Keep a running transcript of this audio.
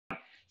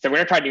So we're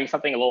gonna try doing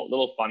something a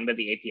little fun with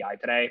the API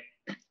today,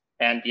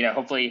 and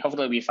hopefully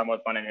it'll be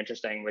somewhat fun and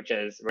interesting. Which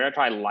is we're gonna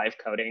try live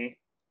coding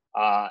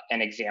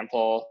an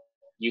example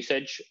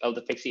usage of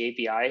the Pixie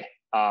API,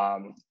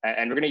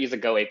 and we're gonna use a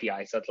Go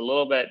API. So it's a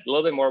little bit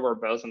more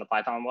verbose than the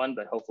Python one,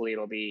 but hopefully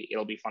it'll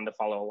be fun to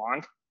follow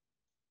along.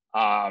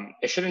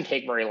 It shouldn't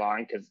take very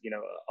long because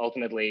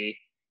ultimately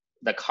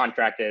the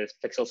contract is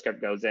Pixel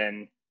script goes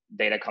in,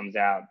 data comes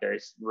out.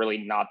 There's really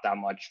not that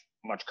much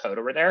code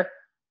over there,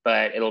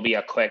 but it'll be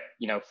a quick,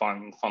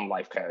 fun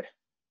live code.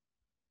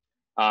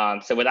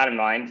 So with that in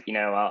mind,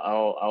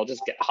 I'll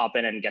just hop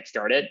in and get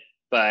started.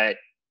 But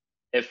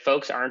if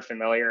folks aren't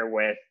familiar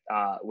with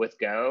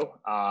Go,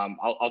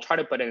 I'll try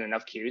to put in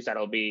enough cues that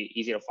it'll be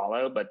easy to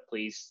follow. But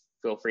please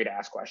feel free to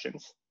ask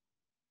questions.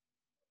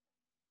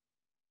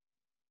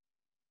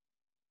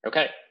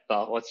 Okay,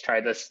 well, let's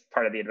try this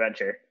part of the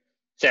adventure.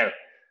 So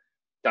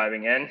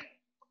diving in.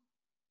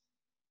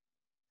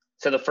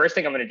 So the first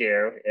thing I'm going to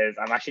do is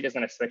I'm actually just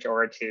going to switch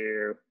over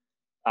to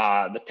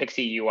the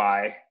Pixie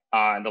UI,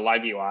 the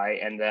live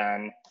UI, and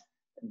then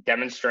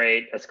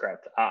demonstrate a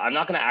script. I'm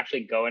not going to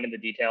actually go into the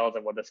details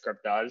of what the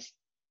script does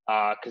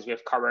because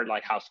we've covered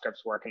like how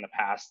scripts work in the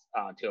past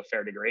to a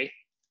fair degree.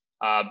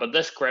 But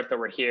this script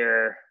over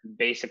here,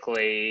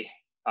 basically,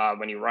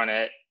 when you run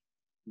it,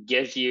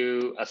 gives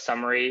you a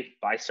summary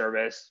by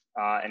service,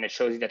 and it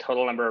shows you the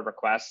total number of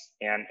requests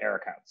and error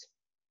counts.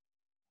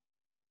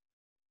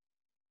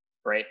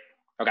 Right?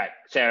 Okay,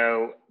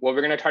 so what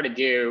we're going to try to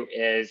do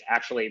is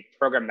actually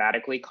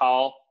programmatically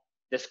call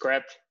the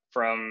script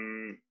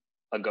from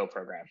a Go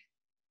program.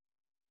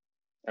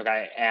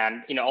 Okay,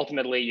 and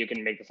ultimately you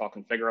can make this all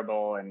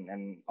configurable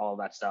and all of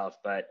that stuff.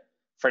 But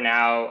for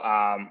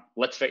now,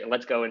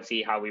 let's go and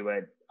see how we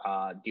would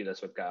do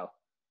this with Go.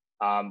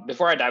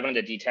 Before I dive into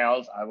the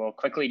details, I will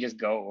quickly just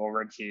go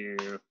over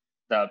to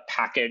the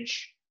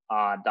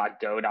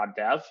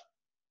package.go.dev,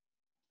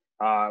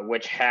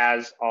 which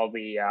has all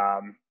the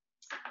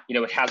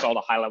it has all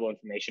the high-level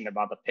information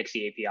about the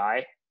Pixie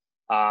API.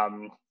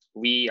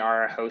 We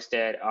are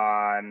hosted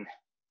on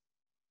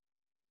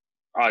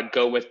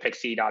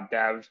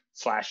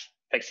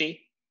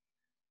gowithpixie.dev/Pixie.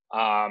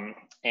 And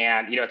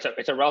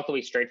it's a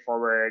relatively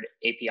straightforward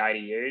API to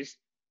use.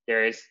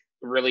 There's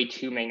really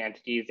two main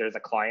entities. There's a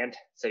client,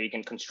 so you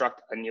can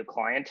construct a new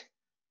client.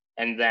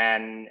 And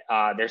then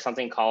there's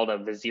something called a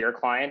Vizier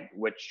client,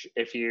 which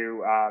if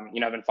you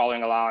have been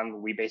following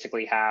along, we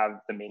basically have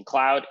the main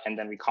cloud, and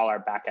then we call our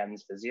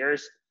backends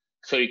Viziers.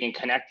 So you can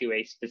connect to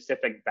a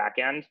specific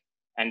backend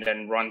and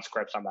then run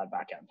scripts on that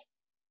backend.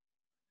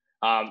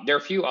 There are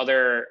a few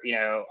other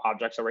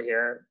objects over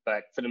here,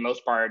 but for the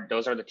most part,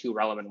 those are the two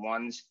relevant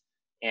ones.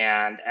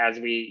 And as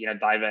we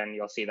dive in,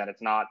 you'll see that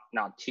it's not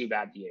too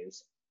bad to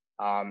use.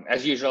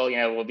 As usual,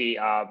 we'll be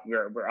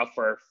we're up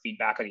for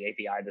feedback on the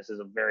API. This is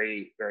a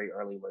very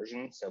early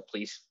version, so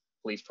please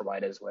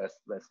provide us with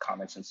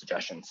comments and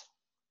suggestions.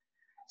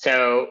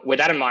 So with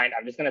that in mind,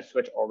 I'm just going to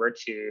switch over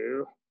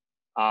to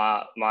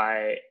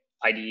my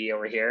IDE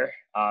over here,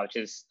 which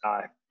is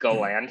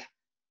GoLand.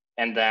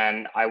 And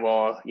then I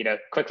will,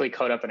 quickly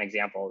code up an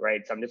example,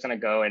 right? So I'm just going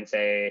to go and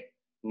say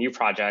new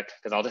project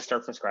because I'll just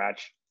start from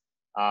scratch.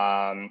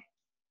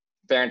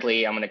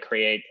 Apparently, I'm going to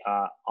create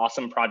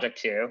awesome project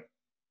 2,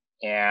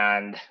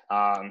 and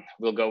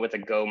we'll go with a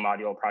Go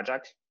module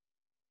project.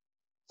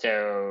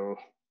 So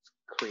let's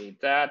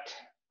create that.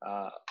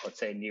 Let's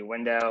say new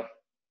window.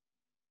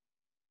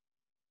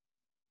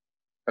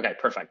 Okay,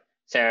 perfect.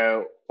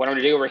 So what I'm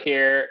going to do over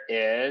here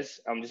is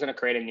I'm just going to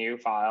create a new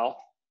file.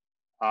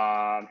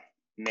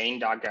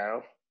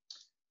 Main.go.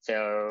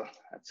 So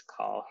let's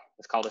call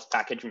this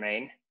package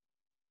main,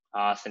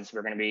 since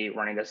we're going to be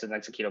running this as an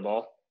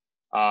executable.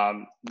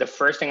 The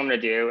first thing I'm going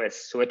to do is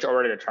switch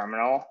over to the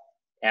terminal,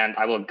 and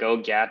I will go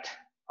get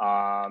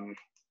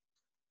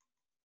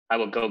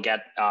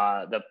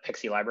the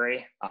Pixie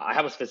library. I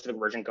have a specific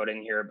version code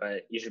in here,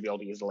 but you should be able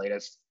to use the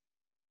latest.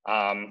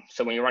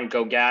 So when you run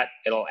go get,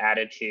 it'll add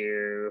it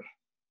to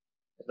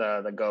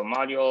the Go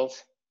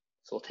modules.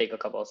 So we'll take a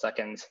couple of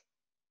seconds.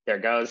 There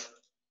it goes.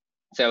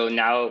 So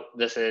now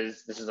this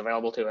is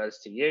available to us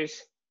to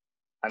use.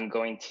 I'm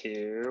going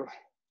to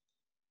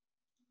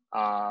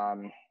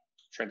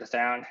shrink this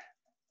down.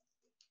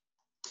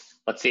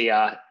 Let's see.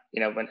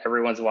 When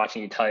everyone's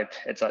watching you type,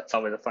 it's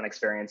always a fun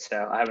experience.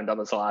 So I haven't done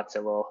this a lot,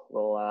 so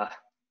we'll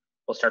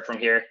start from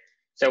here.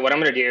 So what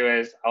I'm going to do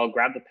is I'll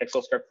grab the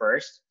Pixel script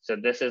first. So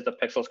this is the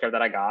Pixel script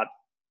that I got.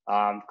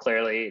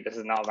 Clearly, this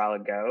is not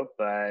valid Go,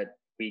 but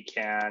we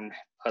can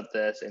put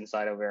this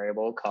inside a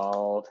variable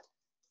called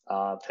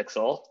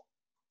Pixel.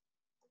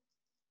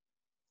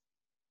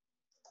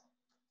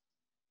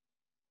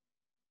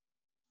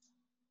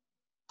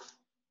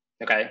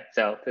 Okay,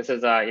 so this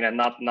is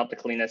not the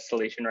cleanest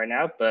solution right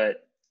now,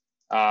 but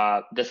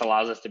this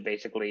allows us to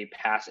basically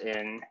pass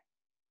in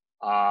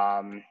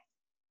the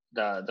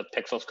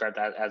Pixel script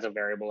as a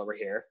variable over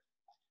here.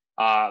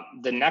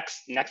 The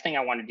next thing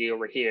I want to do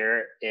over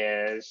here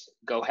is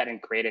go ahead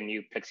and create a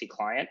new Pixie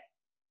client.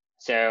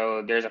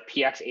 So there's a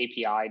px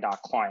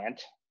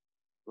API.client,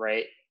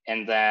 right?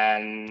 And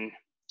then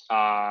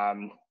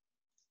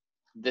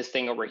this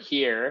thing over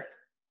here,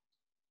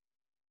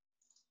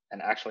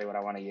 and actually what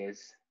I want to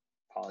use,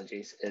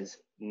 apologies, is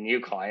new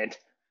client.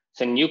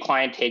 So new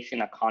client takes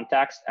in a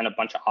context and a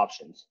bunch of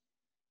options.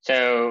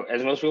 So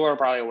as most people are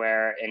probably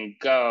aware, in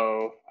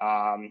Go,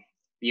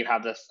 you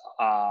have this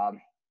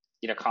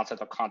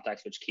concept of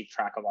context, which keeps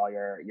track of all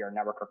your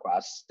network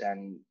requests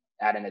and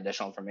add in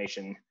additional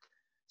information.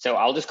 So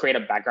I'll just create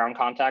a background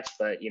context,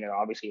 but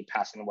obviously you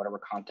pass in whatever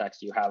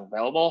context you have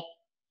available.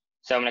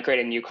 So I'm going to create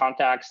a new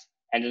context,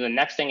 and then the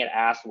next thing it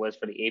asked was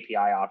for the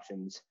API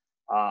options.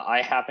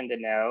 I happen to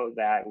know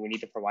that we need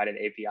to provide an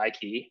API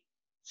key.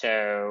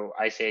 So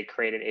I say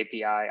create an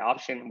API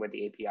option with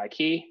the API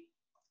key.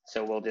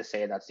 So we'll just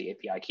say that's the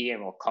API key,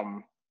 and we'll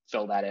come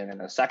fill that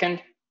in a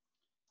second.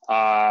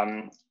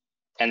 And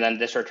then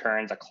this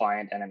returns a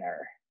client and an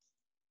error.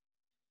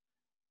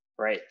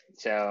 Right,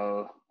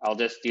 so I'll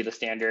just do the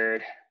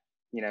standard,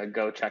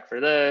 go check for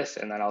this,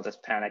 and then I'll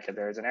just panic if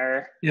there's an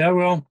error. Yeah,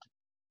 well,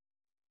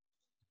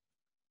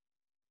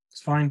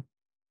 it's fine.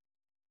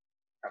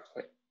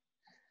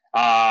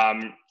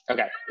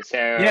 Okay, so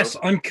yes,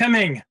 I'm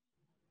coming.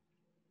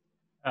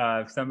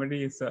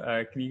 Somebody is,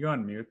 can you go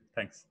on mute?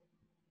 Thanks.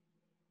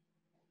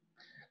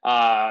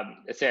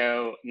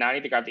 So now I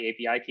need to grab the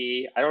API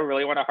key. I don't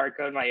really want to hard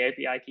code my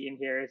API key in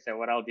here. So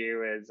what I'll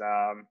do is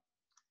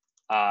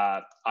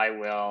I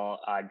will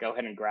go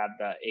ahead and grab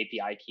the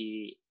API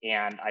key,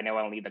 and I know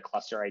I'll need the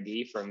cluster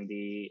ID from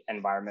the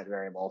environment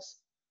variables,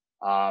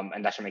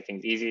 and that should make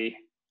things easy.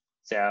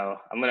 So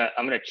I'm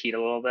gonna cheat a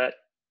little bit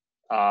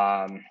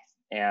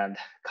and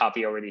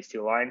copy over these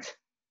two lines.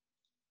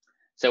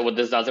 So what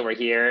this does over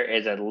here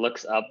is it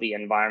looks up the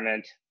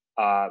environment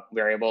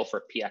variable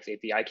for PX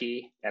API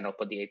key, and it'll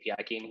put the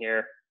API key in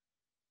here.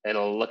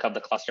 It'll look up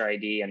the cluster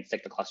ID and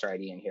stick the cluster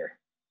ID in here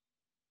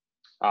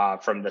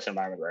from this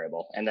environment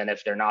variable. And then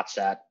if they're not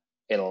set,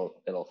 it'll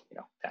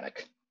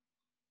panic.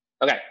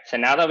 Okay, so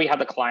now that we have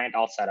the client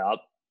all set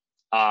up,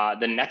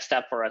 the next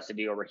step for us to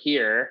do over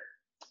here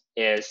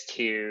is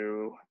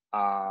to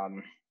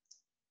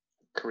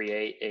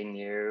create a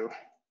new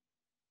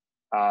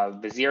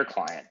Vizier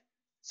client.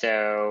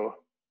 So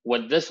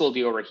what this will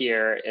do over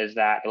here is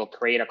that it'll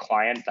create a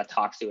client that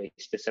talks to a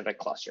specific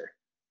cluster.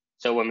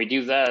 So when we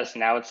do this,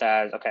 now it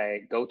says,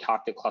 okay, go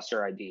talk to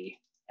cluster ID,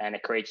 and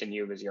it creates a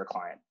new Vizier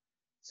client.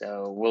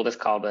 So we'll just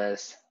call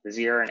this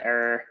Vizier and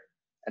error,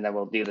 and then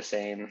we'll do the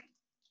same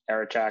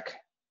error check.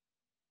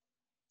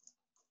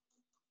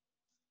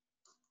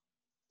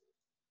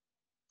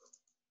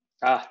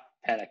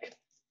 Panic,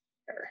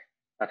 error,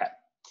 okay.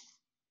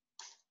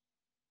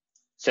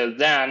 So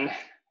then,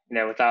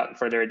 without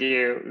further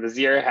ado,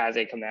 Vizier has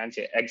a command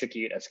to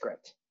execute a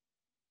script,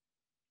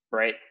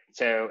 right?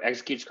 So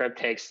execute script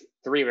takes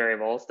 3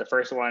 variables. The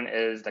first one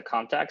is the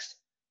context.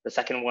 The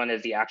second one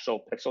is the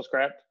actual pixel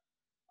script.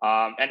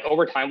 And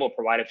over time, we'll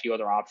provide a few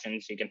other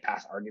options so you can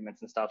pass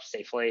arguments and stuff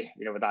safely,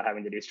 without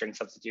having to do string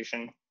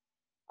substitution.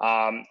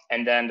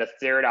 And then the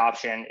third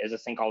option is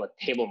this thing called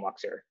a table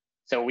muxer.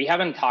 So we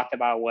haven't talked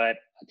about what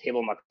a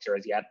table muxer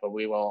is yet, but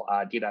we will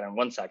do that in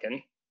 1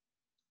 second.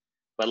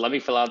 But let me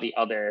fill out the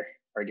other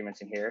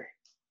arguments in here.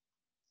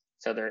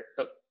 So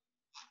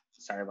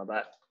sorry about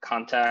that,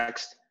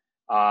 context.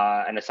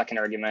 And the second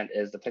argument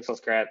is the pixel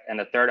script. And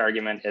the third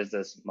argument is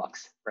this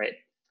mux, right?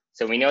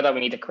 So we know that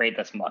we need to create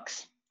this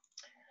mux.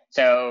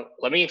 So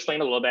let me explain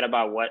a little bit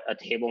about what a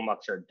table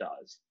muxer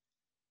does.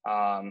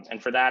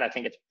 And for that, I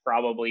think it's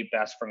probably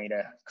best for me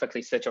to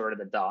quickly switch over to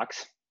the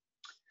docs.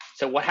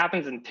 So what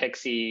happens in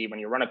Pixie when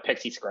you run a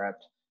Pixie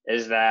script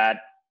is that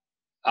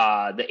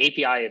the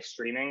API is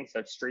streaming, so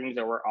it streams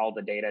over all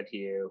the data to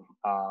you,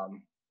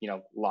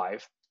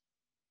 live.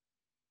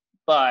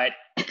 But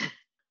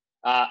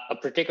a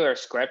particular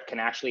script can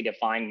actually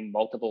define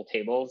multiple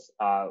tables,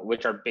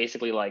 which are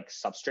basically like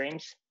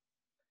substreams.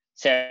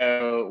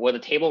 So what the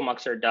table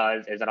muxer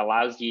does is it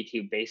allows you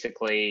to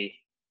basically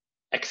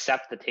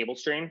accept the table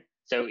stream.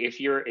 So if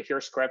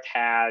your script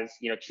has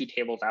 2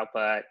 tables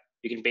output,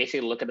 you can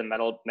basically look at the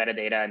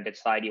metadata and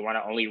decide you want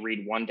to only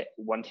read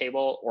one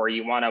table, or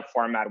you want to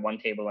format one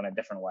table in a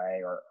different way,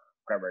 or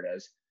whatever it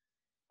is.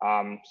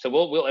 So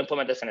we'll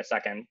implement this in a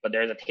second, but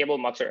there's a table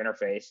muxer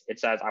interface. It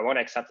says, I want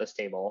to accept this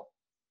table.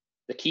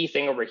 The key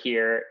thing over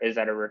here is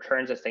that it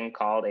returns this thing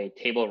called a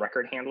table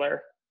record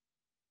handler.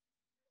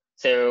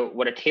 So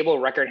what a table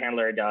record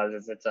handler does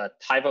is it's a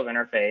type of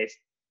interface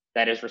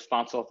that is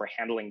responsible for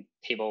handling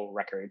table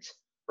records,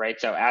 right?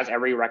 So as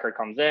every record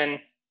comes in,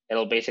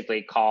 it'll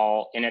basically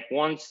call init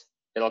once,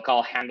 it'll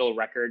call handle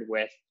record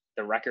with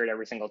the record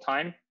every single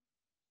time,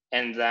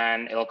 and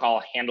then it'll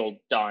call handle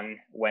done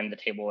when the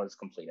table is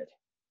completed,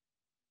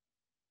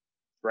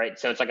 right?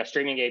 So it's like a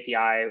streaming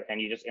API,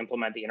 and you just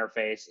implement the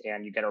interface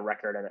and you get a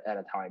record at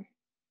a time.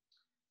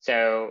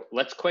 So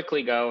let's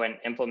quickly go and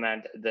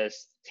implement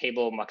this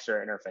table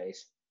muxer interface.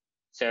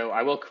 So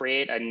I will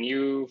create a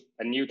new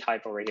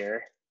type over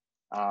here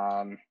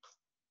that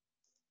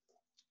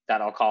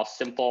I'll call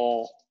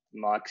simple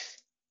mux.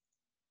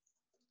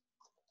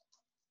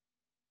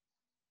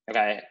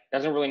 Okay,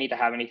 doesn't really need to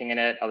have anything in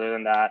it other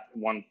than that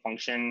one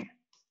function.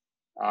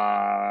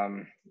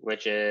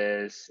 which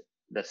is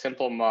the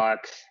simple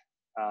mux,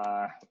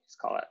 let's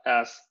call it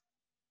S,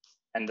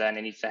 and then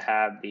it needs to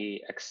have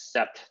the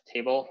accept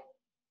table.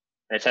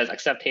 And it says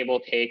accept table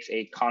takes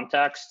a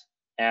context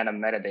and a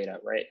metadata,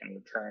 right, and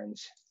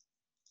returns.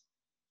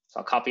 So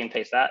I'll copy and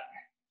paste that.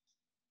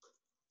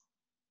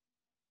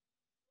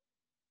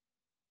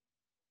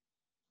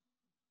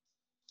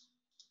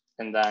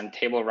 And then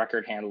table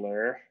record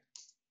handler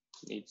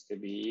needs to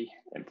be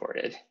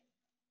imported.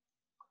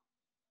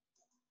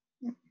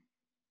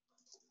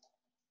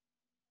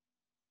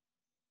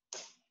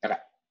 Okay,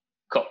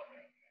 cool.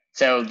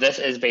 So this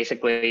is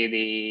basically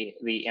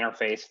the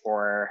interface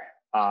for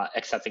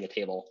accepting a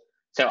table.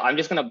 So I'm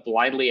just going to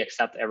blindly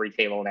accept every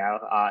table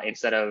now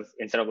instead of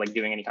like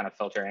doing any kind of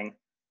filtering.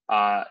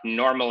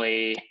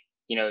 Normally,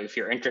 if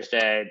you're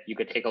interested, you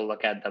could take a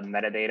look at the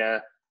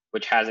metadata,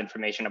 which has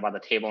information about the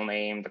table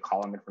name, the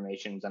column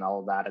informations, and all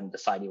of that, and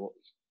decide you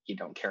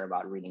don't care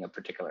about reading a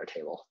particular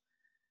table.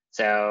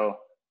 So,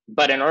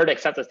 but in order to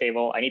accept this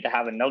table, I need to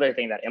have another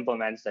thing that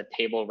implements the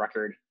table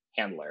record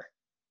handler.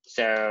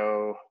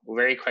 So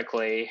very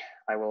quickly,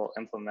 I will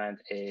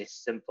implement a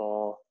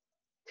simple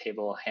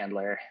table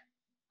handler.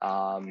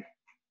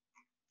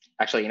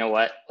 Actually, you know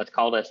what? Let's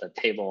call this a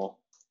table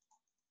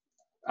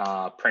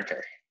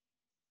printer.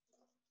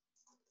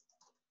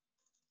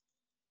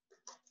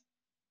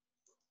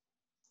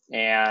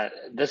 And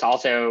this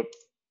also,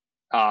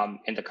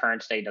 in the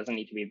current state, doesn't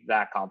need to be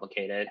that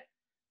complicated.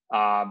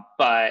 But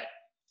I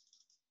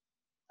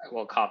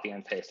will copy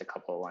and paste a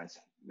couple of lines,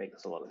 make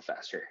this a little bit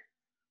faster.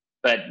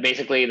 But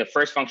basically, the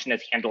first function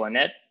is handle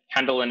init.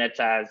 Handle init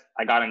says,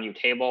 I got a new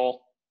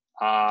table.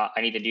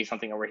 I need to do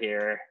something over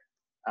here.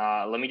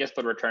 Let me just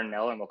put return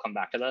nil, and we'll come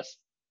back to this.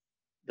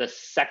 The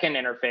second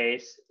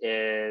interface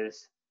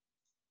is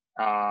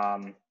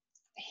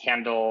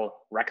handle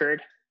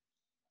record,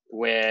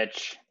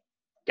 which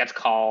gets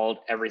called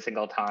every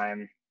single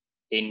time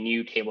a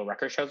new table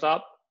record shows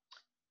up.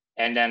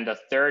 And then the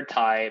third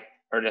type,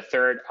 or the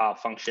third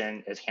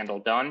function is handle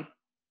done,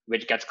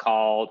 which gets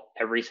called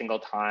every single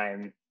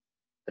time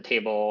the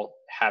table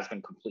has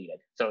been completed.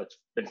 So it's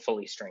been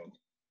fully streamed.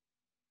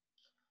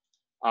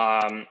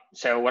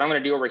 So what I'm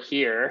going to do over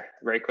here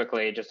very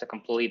quickly, just to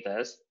complete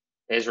this,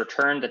 is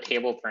return the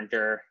table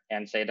printer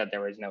and say that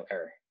there is no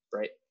error,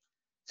 right?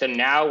 So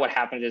now what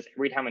happens is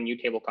every time a new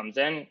table comes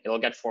in, it'll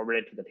get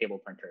forwarded to the table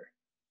printer.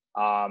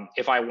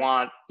 If I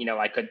want,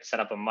 I could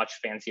set up a much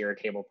fancier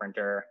table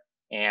printer.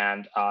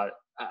 And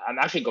I'm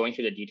actually going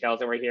through the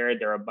details over here.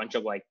 There are a bunch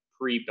of like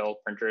pre-built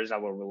printers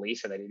that will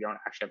release so that you don't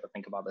actually have to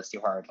think about this too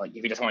hard. Like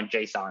if you just want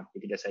JSON,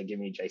 you can just say, give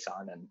me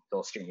JSON, and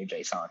they'll stream you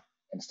JSON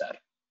instead.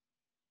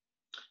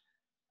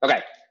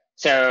 Okay,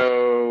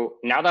 so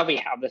now that we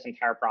have this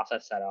entire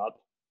process set up,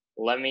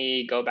 let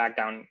me go back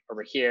down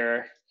over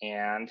here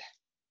and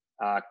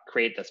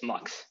create this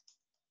mux.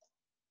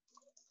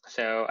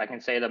 So I can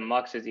say the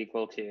mux is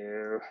equal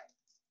to,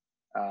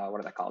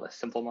 what do I call this?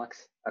 Simple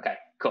mux. Okay,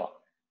 cool.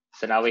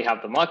 So now we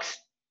have the mux.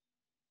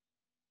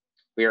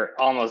 We are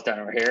almost done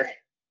over here.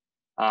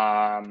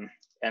 And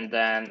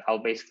then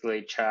I'll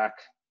basically check.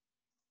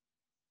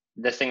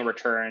 This thing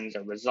returns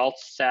a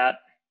results set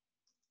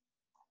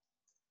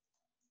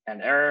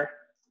and error.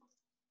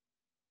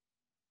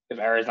 If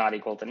error is not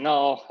equal to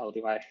null, I'll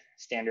do my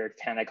standard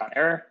panic on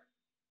error.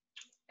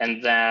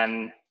 And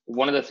then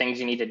one of the things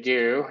you need to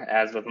do,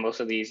 as with most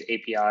of these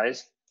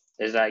APIs,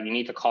 is that you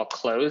need to call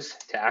close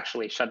to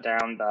actually shut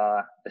down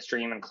the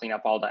stream and clean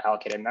up all the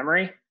allocated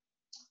memory.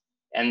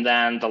 And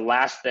then the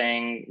last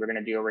thing we're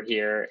going to do over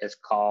here is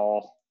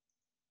call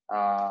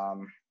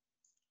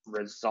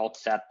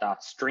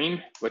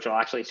resultset.stream, which will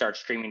actually start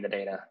streaming the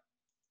data.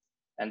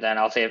 And then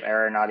I'll say if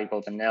error not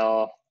equal to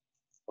nil,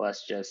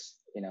 let's just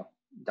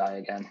die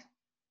again.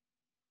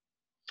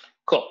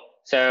 Cool.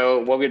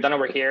 So what we've done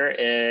over here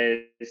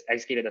is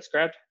executed a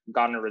script,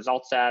 gotten a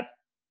result set.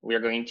 We are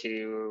going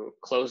to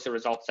close the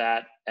result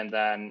set and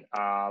then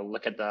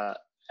look at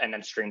and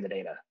then stream the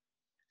data.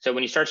 So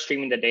when you start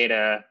streaming the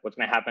data, what's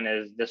going to happen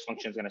is this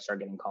function is going to start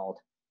getting called.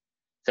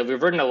 So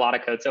we've written a lot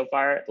of code so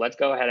far. Let's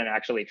go ahead and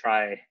actually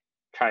try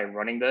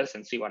running this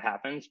and see what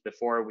happens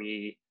before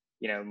we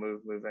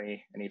move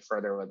any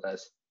further with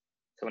this.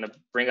 So I'm going to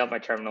bring up my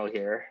terminal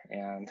here,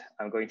 and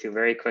I'm going to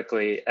very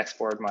quickly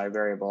export my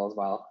variables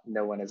while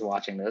no one is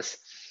watching this.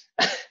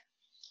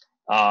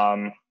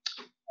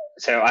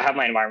 So I have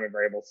my environment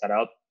variable set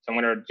up. So I'm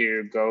going to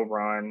do go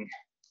run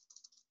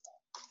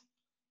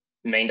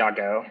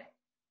main.go,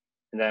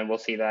 and then we'll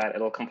see that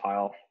it'll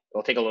compile.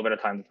 It'll take a little bit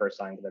of time the first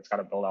time because it's got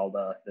to build all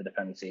the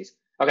dependencies.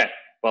 Okay,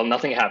 well,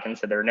 nothing happened,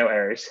 so there are no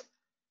errors,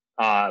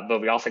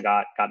 but we also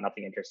got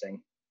nothing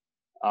interesting.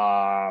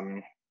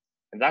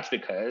 And that's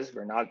because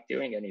we're not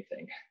doing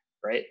anything,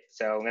 right?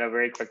 So I'm going to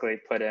very quickly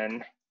put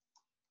in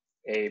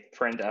a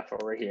printf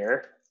over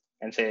here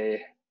and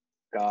say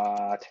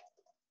got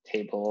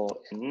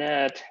table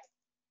init.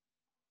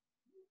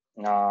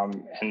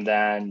 And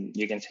then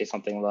you can say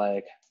something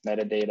like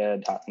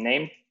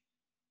metadata.name.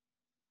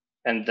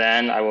 And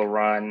then I will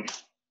run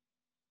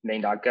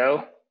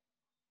main.go.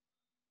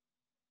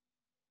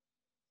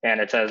 And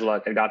it says,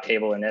 look, it got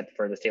table in it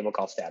for this table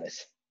called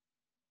status.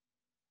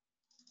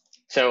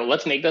 So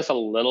let's make this a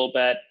little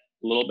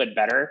bit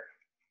better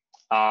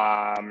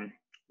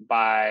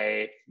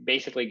by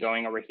basically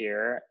going over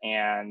here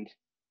and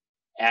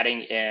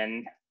adding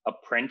in a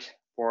print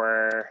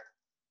for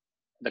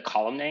the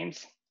column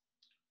names.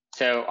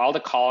 So all the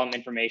column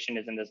information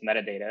is in this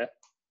metadata.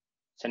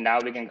 So now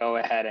we can go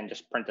ahead and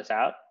just print this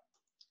out.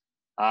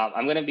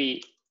 I'm gonna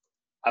be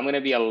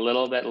a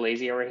little bit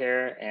lazy over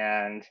here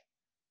and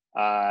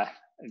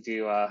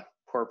do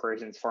poor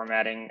person's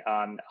formatting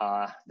on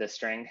this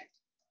string,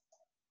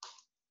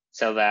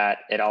 so that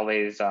it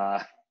always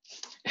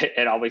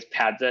it always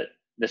pads it.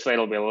 This way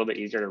it'll be a little bit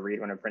easier to read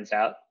when it prints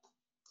out.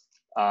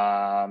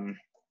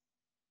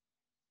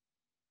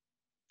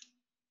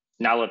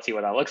 Now let's see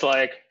what that looks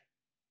like.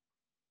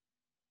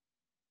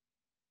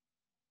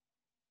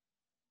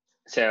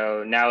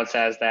 So now it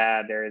says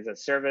that there is a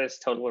service,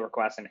 total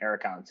request, and error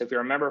count. So if you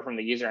remember from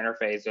the user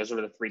interface, those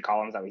were the 3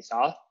 columns that we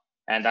saw.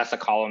 And that's the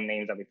column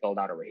names that we filled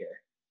out over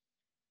here.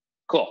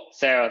 Cool.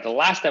 So the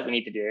last step we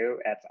need to do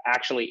is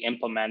actually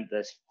implement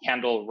this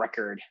handle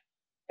record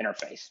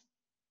interface.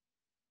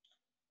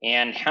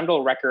 And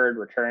handle record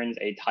returns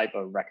a type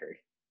of record.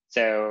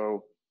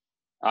 So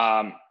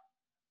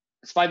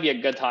this might be a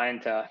good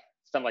time to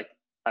spend like,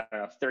 I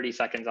don't know, 30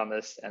 seconds on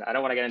this. And I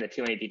don't want to get into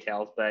too many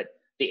details, but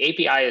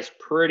the API is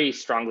pretty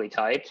strongly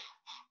typed.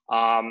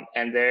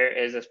 And there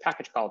is this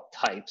package called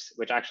types,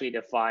 which actually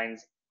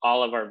defines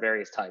all of our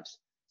various types.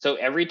 So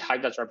every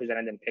type that's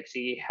represented in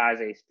Pixie has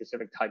a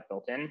specific type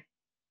built in.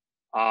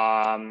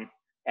 And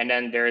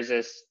then there's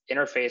this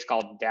interface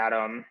called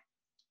datum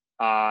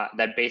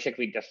that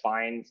basically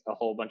defines a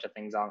whole bunch of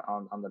things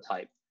on the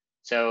type.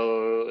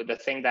 So the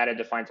thing that it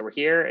defines over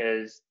here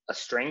is a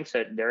string.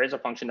 So there is a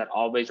function that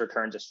always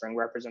returns a string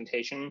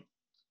representation.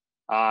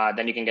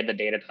 Then you can get the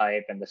data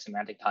type and the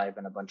semantic type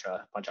and a bunch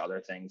of other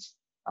things,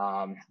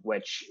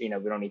 which we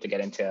don't need to get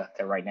into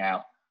right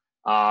now.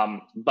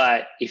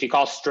 But if you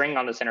call string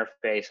on this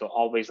interface, it'll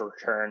always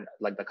return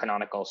like the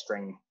canonical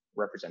string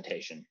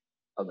representation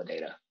of the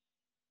data,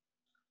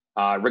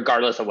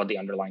 regardless of what the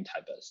underlying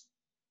type is.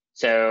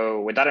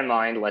 So with that in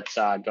mind, let's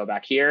go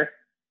back here.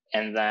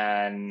 And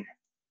then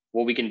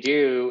what we can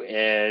do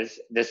is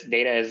this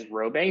data is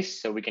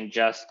row-based, so we can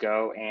just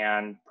go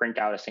and print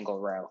out a single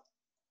row.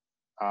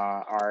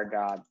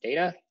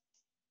 R.data,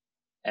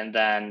 and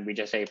then we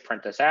just say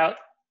print this out.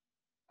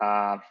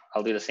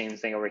 I'll do the same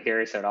thing over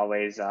here, so it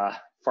always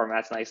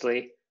formats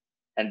nicely.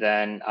 And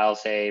then I'll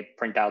say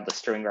print out the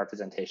string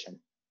representation.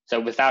 So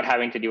without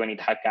having to do any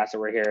typecast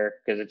over here,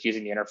 because it's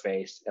using the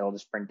interface, it'll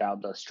just print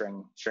out the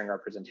string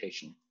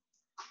representation.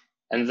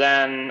 And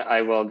then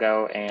I will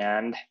go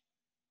and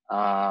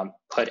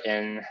put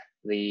in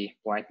the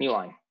blank new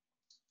line.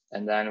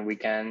 And then we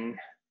can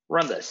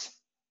run this.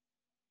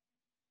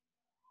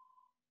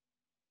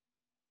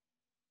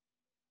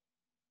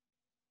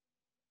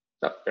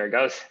 Oh, there it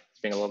goes. It's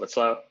being a little bit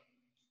slow.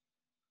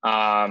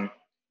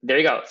 There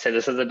you go. So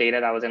this is the data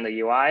that was in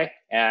the UI,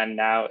 and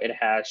now it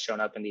has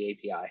shown up in the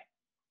API.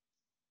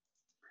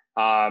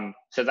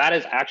 So that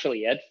is actually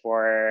it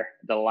for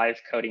the live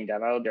coding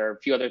demo. There are a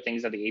few other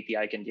things that the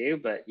API can do,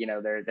 but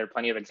there are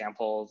plenty of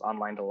examples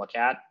online to look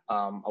at,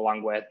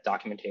 along with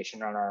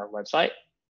documentation on our website.